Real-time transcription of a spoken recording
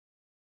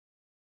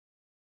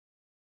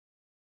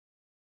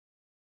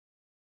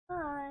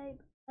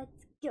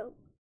Let's go.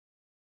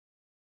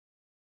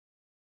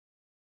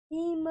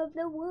 Game of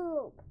the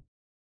world.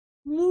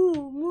 Moo,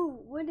 moo,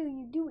 what are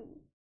you doing?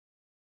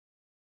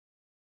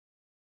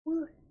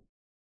 We're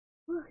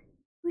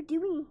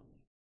doing.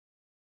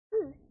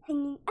 We're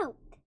hanging out.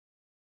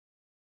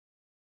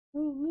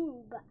 Moo,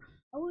 moo, but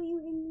how are you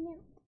hanging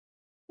out?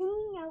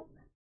 Hanging out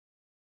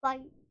by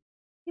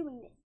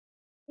doing this.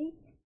 Okay?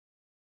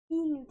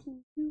 Being a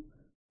team too.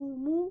 Moo,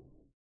 moo.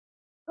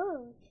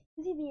 Oh,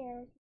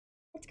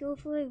 let's go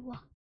for a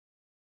walk.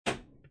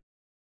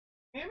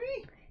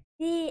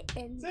 Sammy?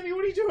 And Sammy,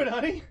 what are you doing,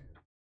 honey?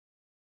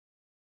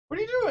 What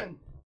are you doing?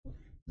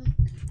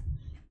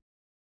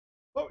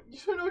 Oh, you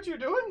don't know what you're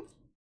doing?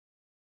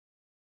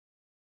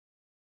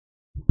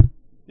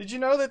 Did you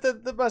know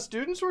that my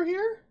students were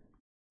here?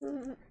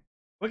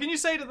 What can you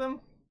say to them?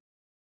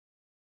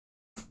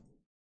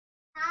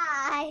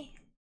 Hi.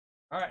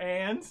 Alright,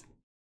 and?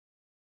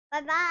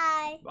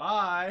 Bye-bye.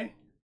 Bye.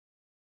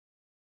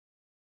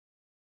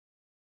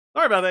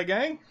 Sorry about that,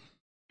 gang.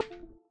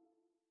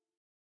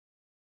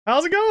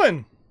 How's it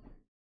going?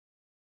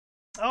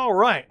 All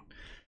right.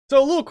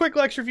 So a little quick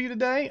lecture for you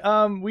today.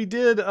 We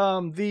did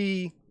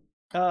the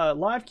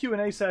live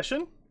Q&A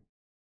session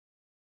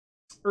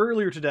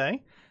earlier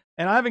today,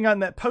 and I haven't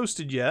gotten that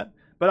posted yet,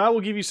 but I will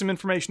give you some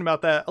information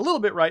about that a little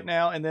bit right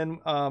now, and then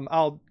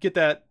I'll get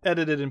that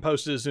edited and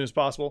posted as soon as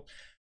possible.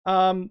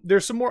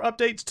 There's some more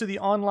updates to the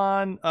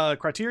online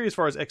criteria as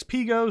far as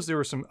XP goes. There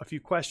were a few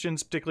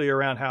questions, particularly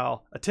around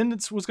how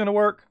attendance was going to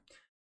work.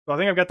 So I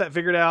think I've got that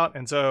figured out,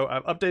 and so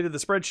I've updated the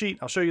spreadsheet.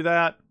 I'll show you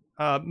that.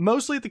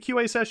 Mostly at the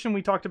QA session,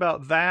 we talked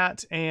about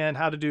that and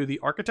how to do the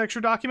architecture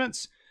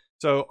documents.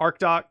 So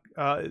ArcDoc,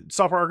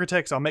 Software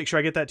Architects, I'll make sure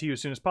I get that to you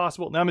as soon as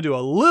possible. Now I'm going to do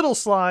a little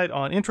slide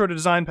on Intro to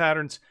Design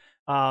Patterns.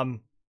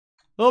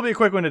 It'll be a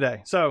quick one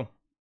today. So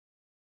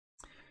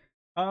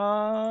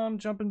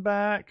jumping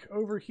back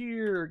over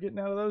here, getting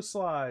out of those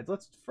slides.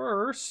 Let's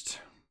first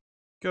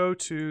go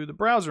to the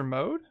browser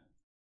mode.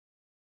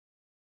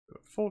 Go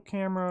to full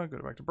camera, go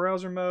back to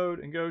browser mode,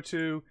 and go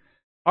to...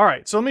 All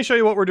right, so let me show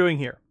you what we're doing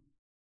here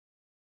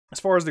as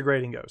far as the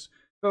grading goes.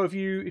 So if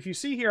you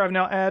see here, I've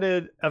now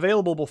added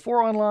available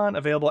before online,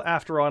 available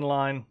after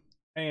online,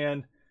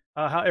 and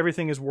how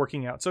everything is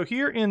working out. So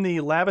here in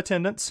the lab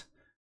attendance,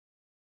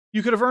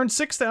 you could have earned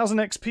 6,000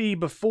 XP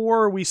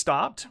before we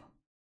stopped.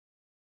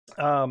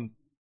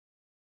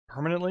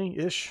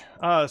 Permanently-ish.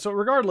 So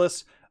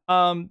regardless,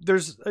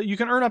 you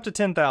can earn up to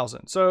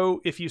 10,000.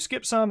 So if you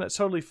skip some, that's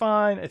totally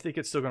fine. I think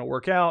it's still going to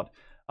work out.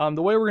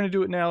 The way we're going to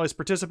do it now is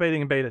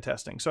participating in beta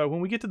testing. So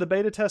when we get to the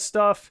beta test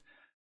stuff,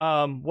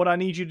 what I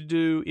need you to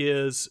do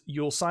is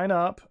you'll sign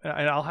up,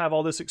 and I'll have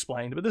all this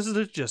explained, but this is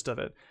the gist of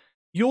it.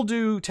 You'll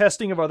do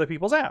testing of other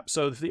people's apps.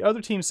 So if the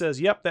other team says,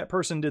 yep, that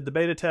person did the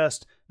beta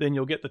test, then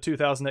you'll get the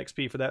 2,000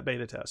 XP for that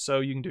beta test. So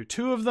you can do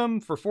 2 of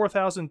them for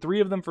 4,000, 3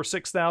 of them for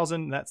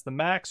 6,000. That's the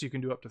max. You can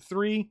do up to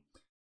 3.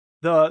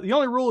 The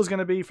only rule is going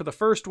to be for the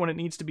first one, it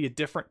needs to be a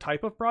different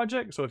type of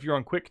project. So if you're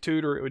on Quick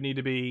Tutor, it would need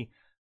to be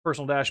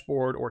personal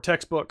dashboard or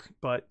textbook,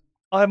 but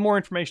I'll have more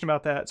information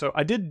about that. So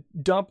I did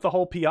dump the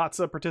whole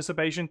Piazza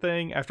participation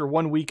thing. After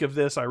 1 week of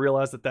this, I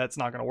realized that that's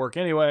not going to work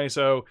anyway.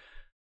 So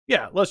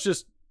yeah, let's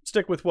just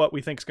stick with what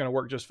we think is going to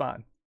work just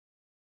fine.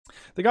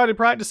 The guided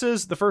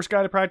practices, the first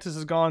guided practice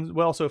has gone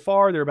well so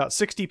far. There are about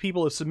 60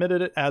 people have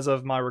submitted it as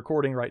of my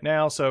recording right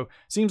now. So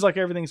seems like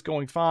everything's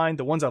going fine.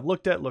 The ones I've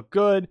looked at look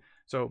good.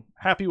 So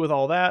happy with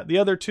all that. The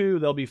other 2,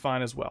 they'll be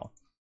fine as well.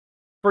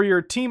 For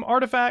your team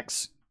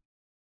artifacts,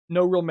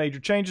 no real major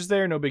changes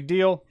there. No big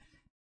deal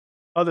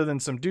other than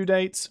some due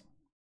dates.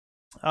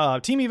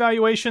 Team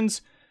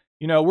evaluations,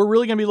 we're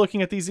really going to be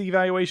looking at these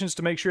evaluations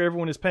to make sure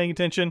everyone is paying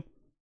attention.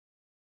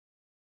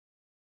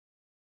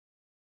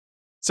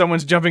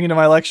 Someone's jumping into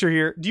my lecture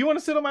here. Do you want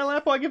to sit on my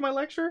lap while I give my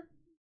lecture?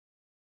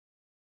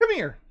 Come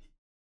here.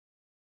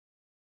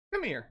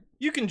 Come here.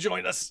 You can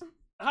join us.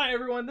 Hi,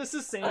 everyone. This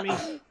is Sammy.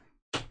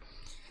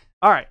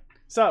 All right.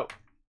 So,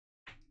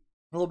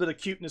 a little bit of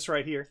cuteness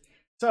right here.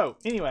 So,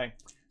 anyway.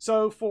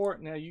 So,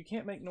 now you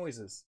can't make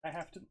noises. I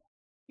have to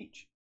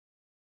teach.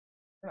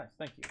 Very nice.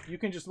 Thank you. You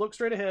can just look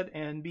straight ahead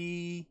and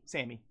be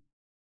Sammy.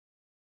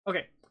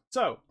 Okay.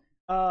 So,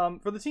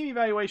 for the team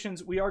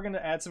evaluations, we are going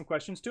to add some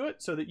questions to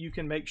it so that you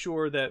can make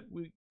sure that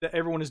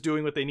everyone is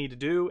doing what they need to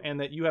do and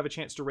that you have a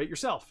chance to rate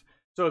yourself.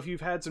 So if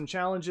you've had some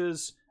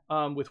challenges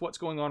with what's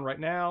going on right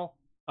now,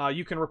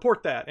 you can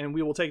report that, and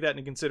we will take that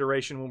into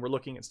consideration when we're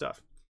looking at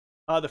stuff.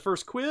 The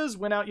first quiz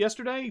went out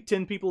yesterday.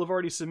 10 people have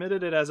already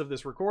submitted it as of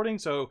this recording,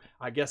 so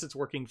I guess it's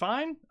working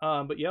fine.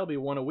 But yeah, it'll be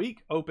 1 a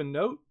week. Open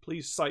note,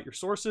 please cite your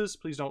sources.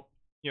 Please don't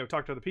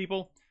talk to other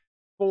people.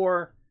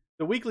 For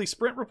the weekly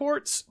sprint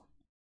reports,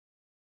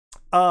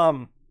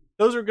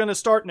 those are going to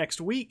start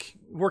next week,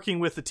 working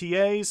with the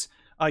TAs.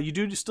 You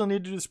do still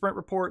need to do the sprint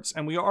reports,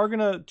 and we are going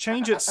to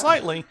change it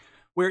slightly,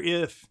 where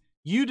if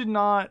you did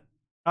not,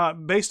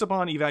 based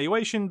upon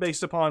evaluation,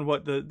 based upon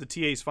what the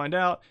TAs find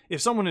out, if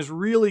someone is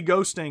really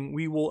ghosting,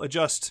 we will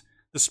adjust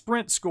the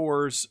sprint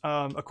scores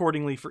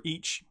accordingly for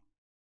each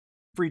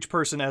for each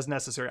person as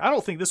necessary. I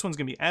don't think this one's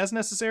going to be as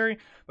necessary,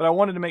 but I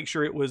wanted to make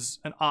sure it was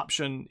an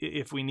option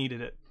if we needed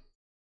it.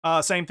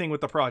 Same thing with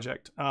the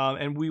project.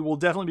 And we will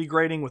definitely be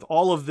grading with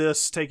all of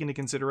this taken into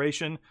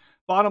consideration.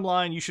 Bottom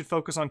line, you should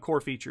focus on core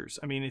features.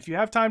 I mean, if you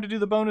have time to do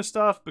the bonus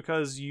stuff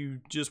because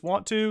you just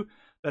want to,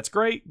 that's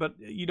great, but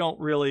you don't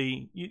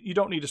really, you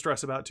don't need to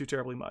stress about it too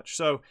terribly much.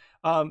 So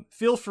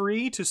feel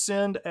free to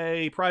send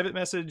a private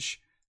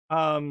message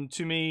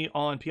to me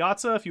on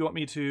Piazza if you want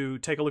me to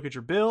take a look at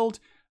your build.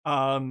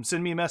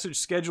 Send me a message,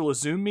 schedule a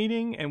Zoom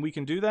meeting, and we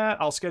can do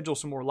that. I'll schedule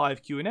some more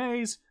live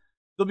Q&As.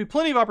 There'll be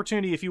plenty of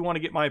opportunity if you want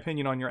to get my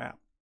opinion on your app.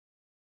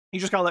 You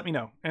just gotta let me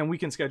know, and we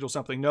can schedule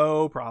something,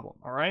 no problem,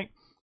 all right?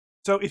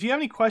 So if you have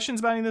any questions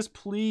about any of this,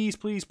 please,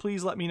 please,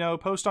 please let me know.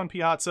 Post on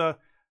Piazza.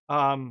 We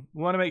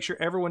want to make sure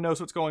everyone knows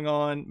what's going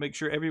on, make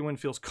sure everyone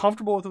feels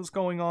comfortable with what's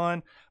going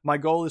on. My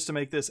goal is to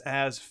make this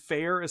as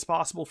fair as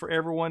possible for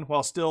everyone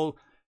while still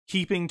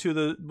keeping to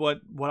the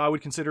what I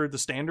would consider the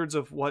standards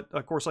of what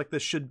a course like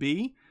this should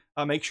be.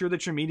 Make sure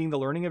that you're meeting the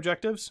learning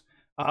objectives.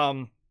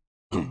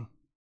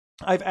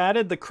 I've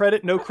added the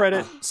credit, no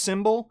credit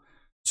symbol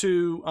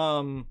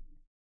to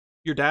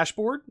your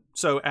dashboard.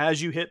 So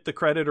as you hit the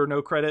credit or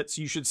no credits,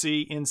 you should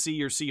see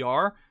NC or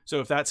CR. So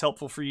if that's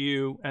helpful for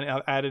you, and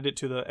I've added it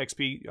to the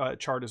XP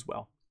chart as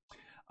well.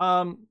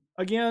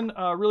 Again,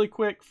 really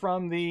quick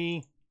from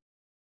the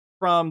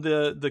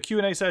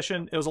Q&A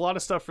session, it was a lot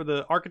of stuff for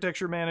the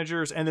architecture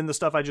managers and then the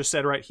stuff I just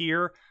said right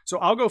here. So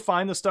I'll go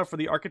find the stuff for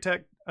the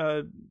architect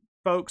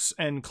folks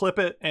and clip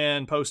it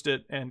and post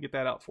it and get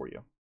that out for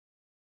you.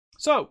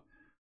 So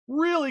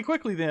really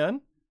quickly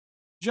then,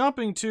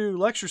 jumping to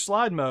lecture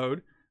slide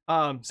mode,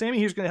 Sammy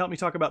here's going to help me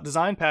talk about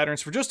design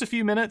patterns for just a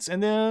few minutes,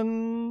 and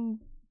then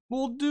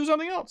we'll do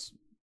something else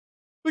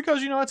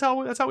because, you know, that's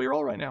how we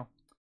roll right now.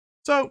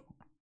 So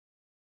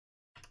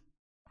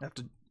I have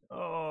to,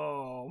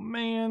 oh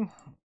man,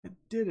 it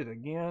did it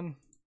again.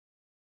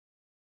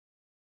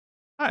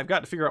 I've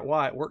got to figure out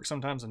why it works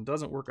sometimes and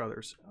doesn't work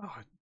others. Oh,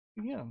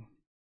 again.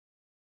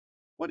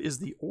 What is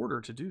the order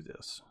to do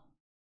this?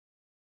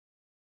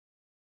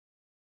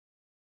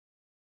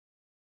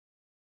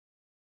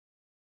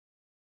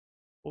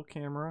 Full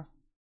camera,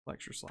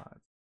 lecture slides.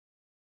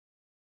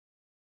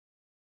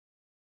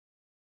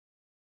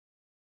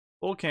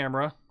 Full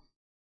camera.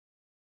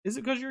 Is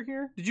it because you're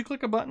here? Did you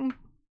click a button?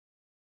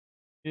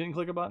 You didn't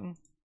click a button?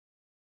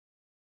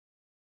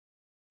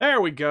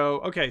 There we go.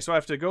 Okay, so I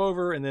have to go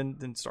over and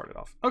then start it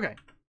off. Okay.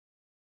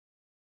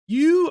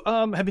 You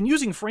have been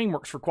using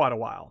frameworks for quite a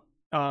while.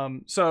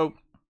 So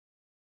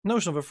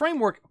notion of a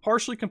framework,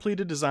 partially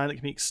completed design that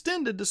can be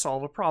extended to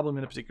solve a problem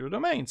in a particular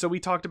domain. So we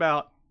talked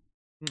about,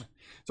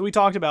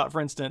 for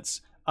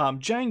instance,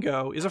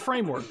 Django is a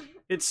framework.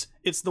 It's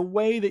the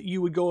way that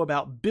you would go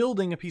about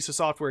building a piece of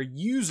software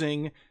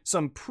using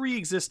some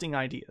pre-existing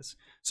ideas.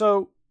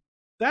 So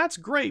that's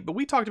great, but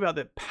we talked about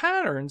that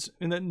patterns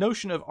and the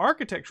notion of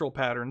architectural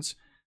patterns,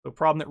 a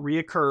problem that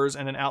reoccurs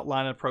and an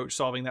outline approach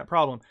solving that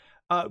problem.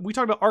 We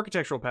talked about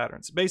architectural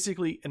patterns,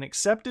 basically an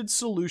accepted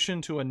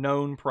solution to a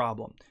known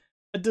problem.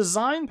 A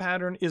design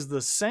pattern is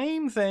the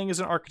same thing as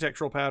an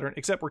architectural pattern,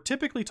 except we're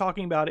typically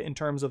talking about it in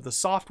terms of the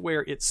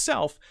software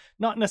itself,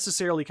 not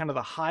necessarily kind of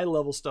the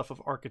high-level stuff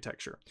of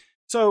architecture.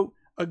 So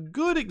a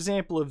good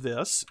example of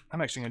this,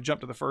 I'm actually going to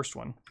jump to the first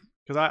one,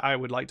 because I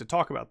would like to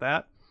talk about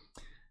that.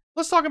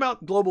 Let's talk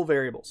about global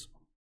variables.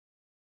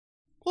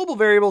 Global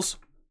variables,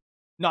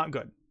 not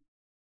good.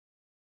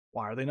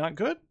 Why are they not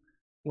good?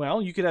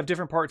 Well, you could have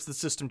different parts of the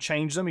system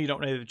change them. You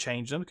don't know how to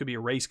change them. It could be a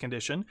race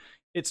condition.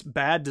 It's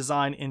bad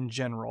design in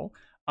general.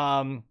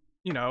 You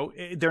know,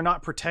 they're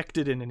not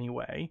protected in any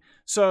way.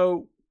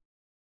 So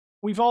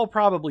we've all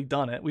probably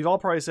done it. We've all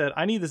probably said,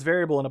 I need this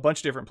variable in a bunch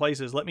of different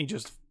places. Let me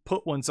just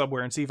put one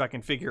somewhere and see if I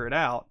can figure it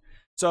out.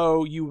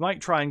 So you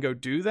might try and go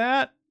do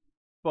that,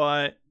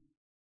 but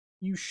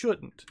you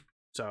shouldn't.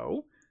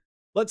 So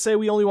let's say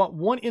we only want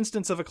one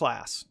instance of a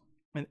class,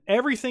 and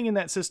everything in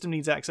that system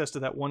needs access to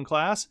that one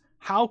class.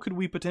 How could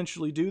we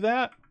potentially do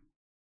that?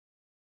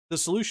 The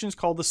solution is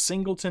called the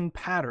singleton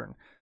pattern.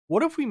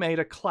 What if we made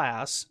a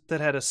class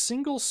that had a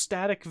single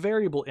static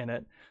variable in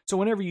it, so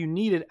whenever you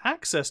needed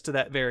access to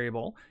that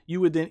variable,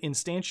 you would then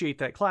instantiate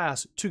that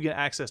class to get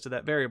access to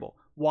that variable?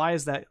 Why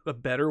is that a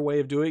better way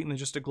of doing it than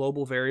just a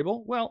global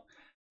variable? Well,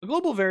 a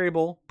global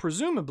variable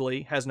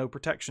presumably has no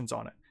protections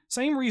on it.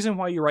 Same reason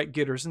why you write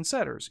getters and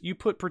setters. You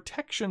put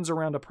protections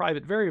around a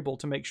private variable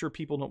to make sure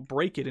people don't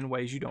break it in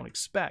ways you don't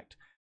expect.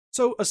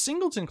 So a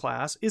singleton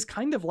class is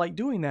kind of like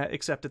doing that,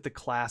 except at the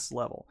class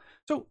level.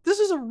 So this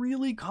is a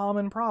really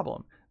common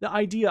problem. The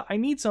idea, I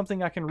need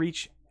something I can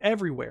reach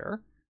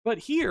everywhere, but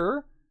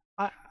here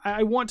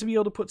I want to be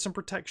able to put some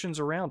protections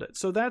around it.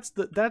 So that's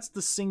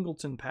the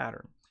singleton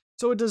pattern.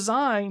 So a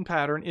design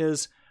pattern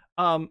is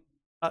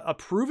a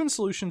proven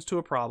solutions to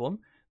a problem.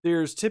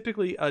 There's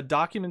typically a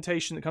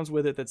documentation that comes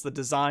with it that's the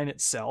design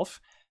itself.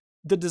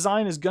 The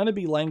design is going to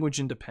be language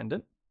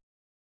independent.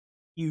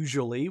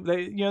 Usually,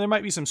 there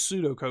might be some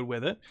pseudocode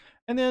with it,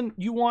 and then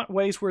you want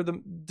ways where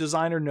the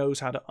designer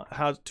knows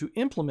how to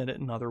implement it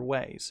in other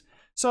ways.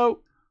 So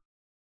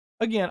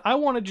again, I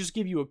want to just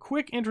give you a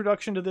quick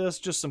introduction to this,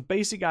 just some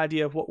basic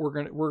idea of what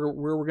where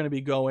we're gonna be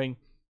going.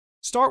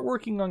 Start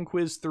working on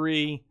quiz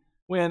 3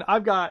 when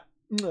I've got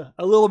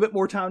a little bit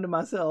more time to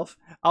myself.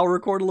 I'll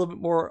record a little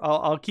bit more.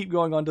 I'll keep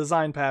going on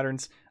design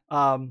patterns.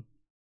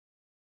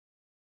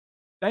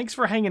 Thanks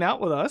for hanging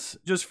out with us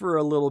just for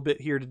a little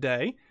bit here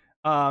today.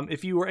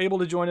 If you were able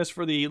to join us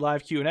for the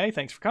live Q&A,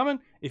 thanks for coming.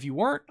 If you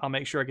weren't, I'll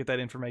make sure I get that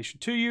information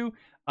to you.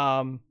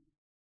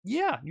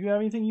 Yeah, you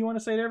have anything you want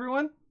to say to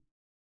everyone?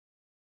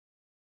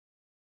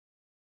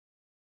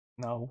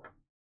 No.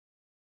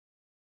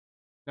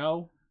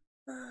 No?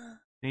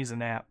 Needs a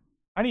nap.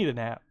 I need a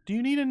nap. Do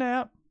you need a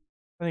nap?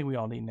 I think we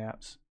all need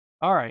naps.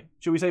 All right.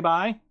 Should we say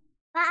bye?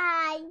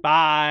 Bye.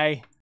 Bye.